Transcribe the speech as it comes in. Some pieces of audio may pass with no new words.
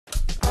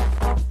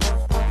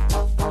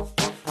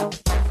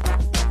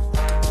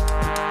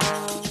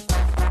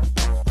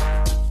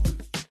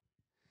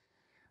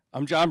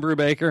I'm John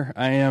Brubaker.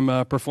 I am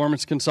a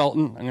performance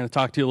consultant. I'm going to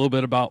talk to you a little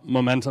bit about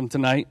momentum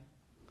tonight.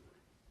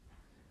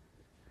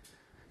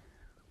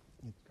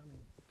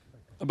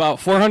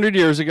 About 400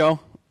 years ago,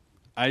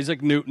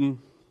 Isaac Newton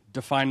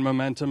defined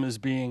momentum as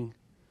being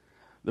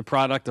the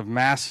product of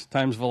mass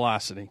times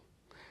velocity.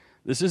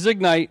 This is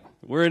Ignite.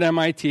 We're at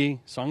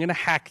MIT, so I'm going to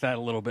hack that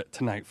a little bit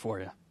tonight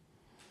for you.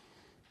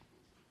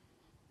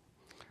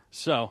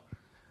 So,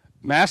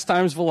 mass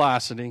times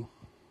velocity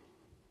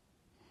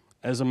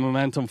as a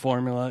momentum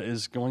formula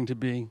is going to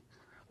be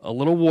a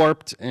little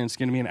warped, and it's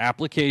going to be an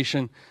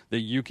application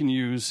that you can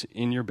use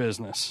in your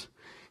business.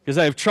 Because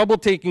I have trouble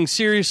taking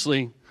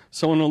seriously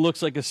someone who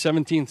looks like a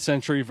 17th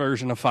century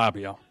version of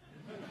Fabio.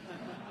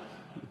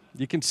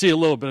 You can see a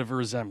little bit of a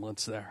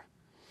resemblance there.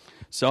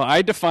 So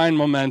I define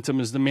momentum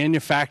as the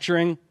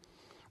manufacturing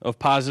of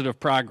positive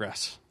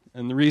progress.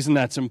 And the reason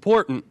that's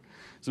important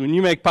is when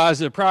you make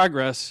positive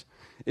progress,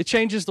 it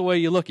changes the way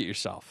you look at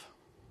yourself.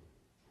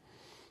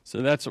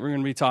 So that's what we're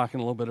going to be talking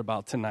a little bit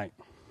about tonight.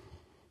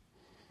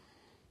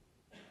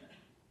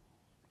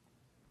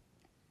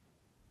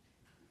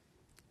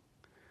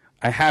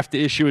 I have to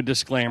issue a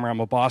disclaimer. I'm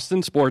a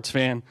Boston sports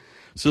fan,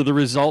 so the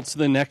results of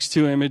the next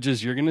two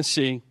images you're going to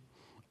see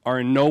are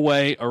in no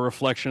way a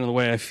reflection of the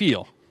way I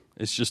feel.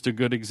 It's just a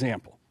good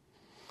example.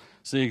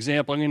 So the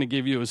example I'm going to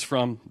give you is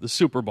from the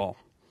Super Bowl.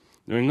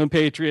 New England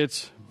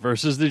Patriots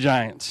versus the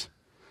Giants.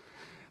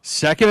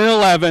 2nd and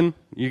 11.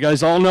 You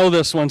guys all know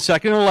this one.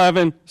 2nd and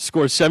 11.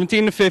 Scores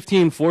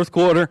 17-15, fourth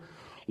quarter.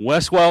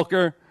 Wes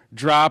Welker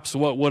drops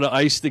what would have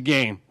iced the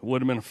game. It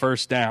would have been a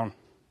first down.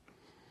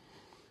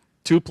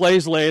 2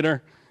 plays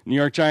later, New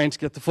York Giants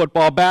get the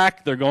football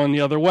back. They're going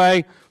the other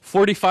way.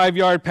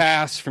 45-yard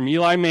pass from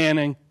Eli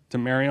Manning to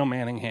Mario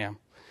Manningham,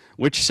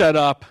 which set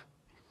up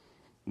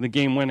the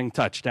game-winning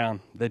touchdown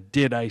that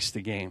did ice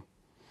the game.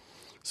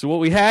 So what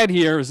we had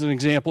here is an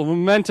example of a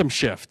momentum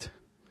shift.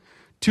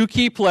 2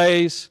 key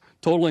plays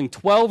totaling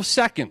 12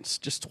 seconds,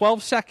 just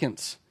 12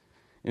 seconds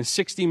in a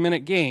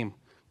 60-minute game,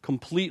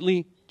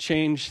 completely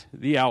changed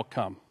the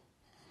outcome.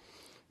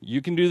 You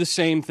can do the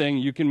same thing.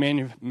 You can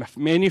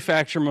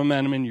manufacture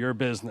momentum in your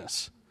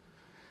business.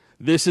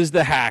 This is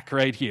the hack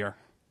right here,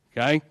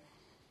 okay?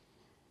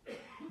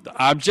 The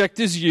object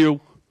is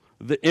you.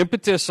 The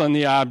impetus on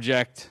the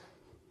object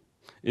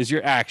is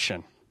your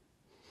action.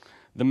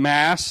 The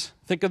mass,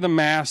 think of the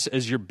mass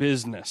as your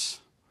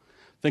business.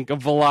 Think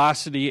of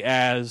velocity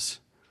as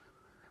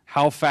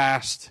how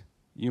fast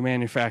you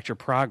manufacture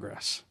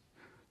progress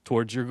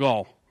towards your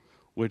goal,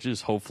 which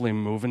is hopefully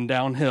moving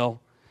downhill,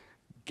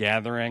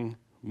 gathering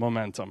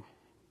momentum.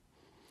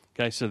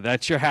 Okay, so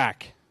that's your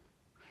hack.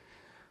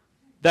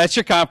 That's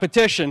your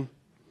competition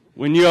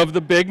when you have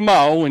the big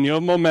mo, when you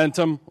have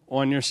momentum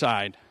on your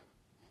side.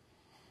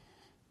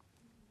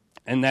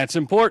 And that's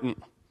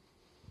important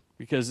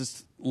because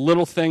it's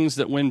little things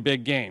that win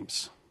big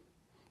games.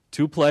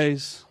 2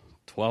 plays,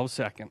 12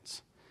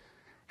 seconds.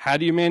 How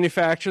do you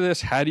manufacture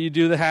this? How do you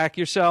do the hack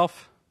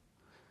yourself?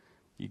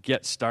 You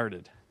get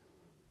started.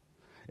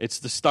 It's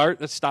the start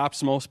that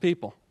stops most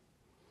people.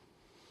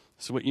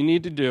 So what you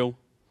need to do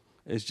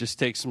is just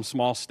take some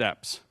small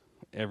steps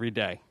every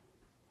day.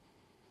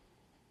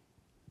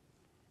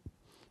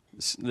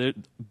 The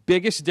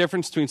biggest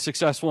difference between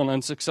successful and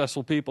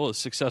unsuccessful people is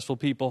successful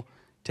people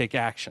take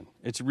action.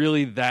 It's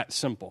really that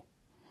simple.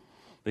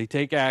 They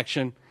take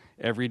action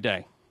every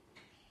day.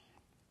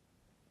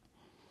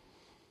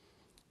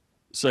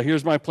 So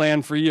here's my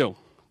plan for you,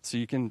 so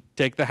you can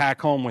take the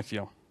hack home with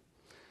you.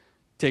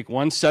 Take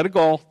set a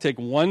goal, take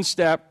 1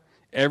 step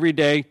every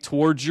day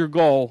towards your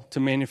goal to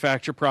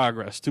manufacture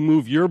progress, to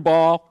move your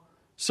ball,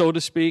 so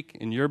to speak,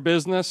 in your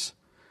business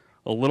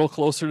a little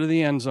closer to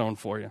the end zone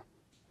for you.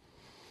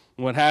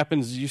 And what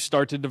happens is you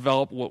start to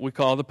develop what we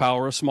call the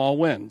power of small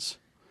wins.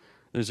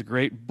 There's a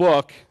great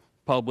book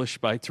published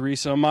by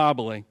Teresa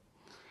Amabile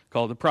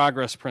called The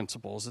Progress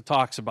Principles that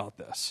talks about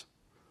this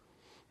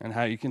and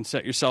how you can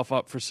set yourself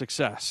up for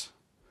success.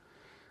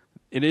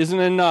 It isn't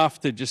enough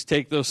to just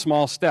take those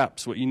small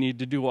steps. What you need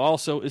to do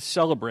also is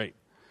celebrate.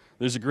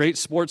 There's a great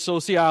sports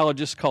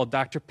sociologist called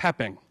Dr.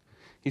 Pepping.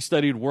 He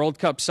studied World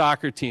Cup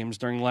soccer teams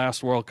during the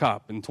last World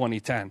Cup in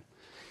 2010. He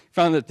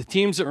found that the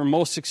teams that were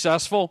most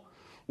successful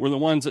were the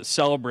ones that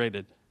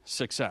celebrated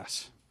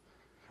success.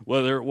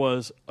 Whether it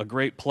was a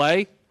great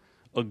play,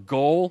 a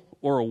goal,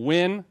 or a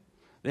win,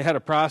 they had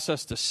a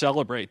process to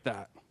celebrate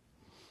that.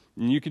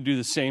 And you can do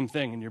the same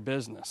thing in your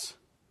business.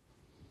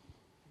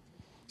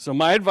 So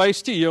my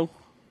advice to you,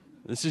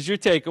 this is your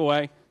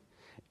takeaway,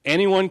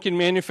 anyone can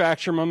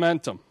manufacture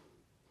momentum.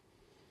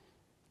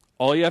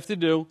 All you have to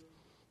do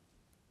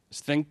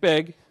is think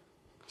big,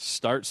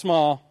 start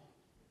small,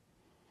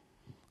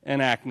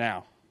 and act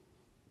now.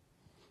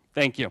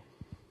 Thank you.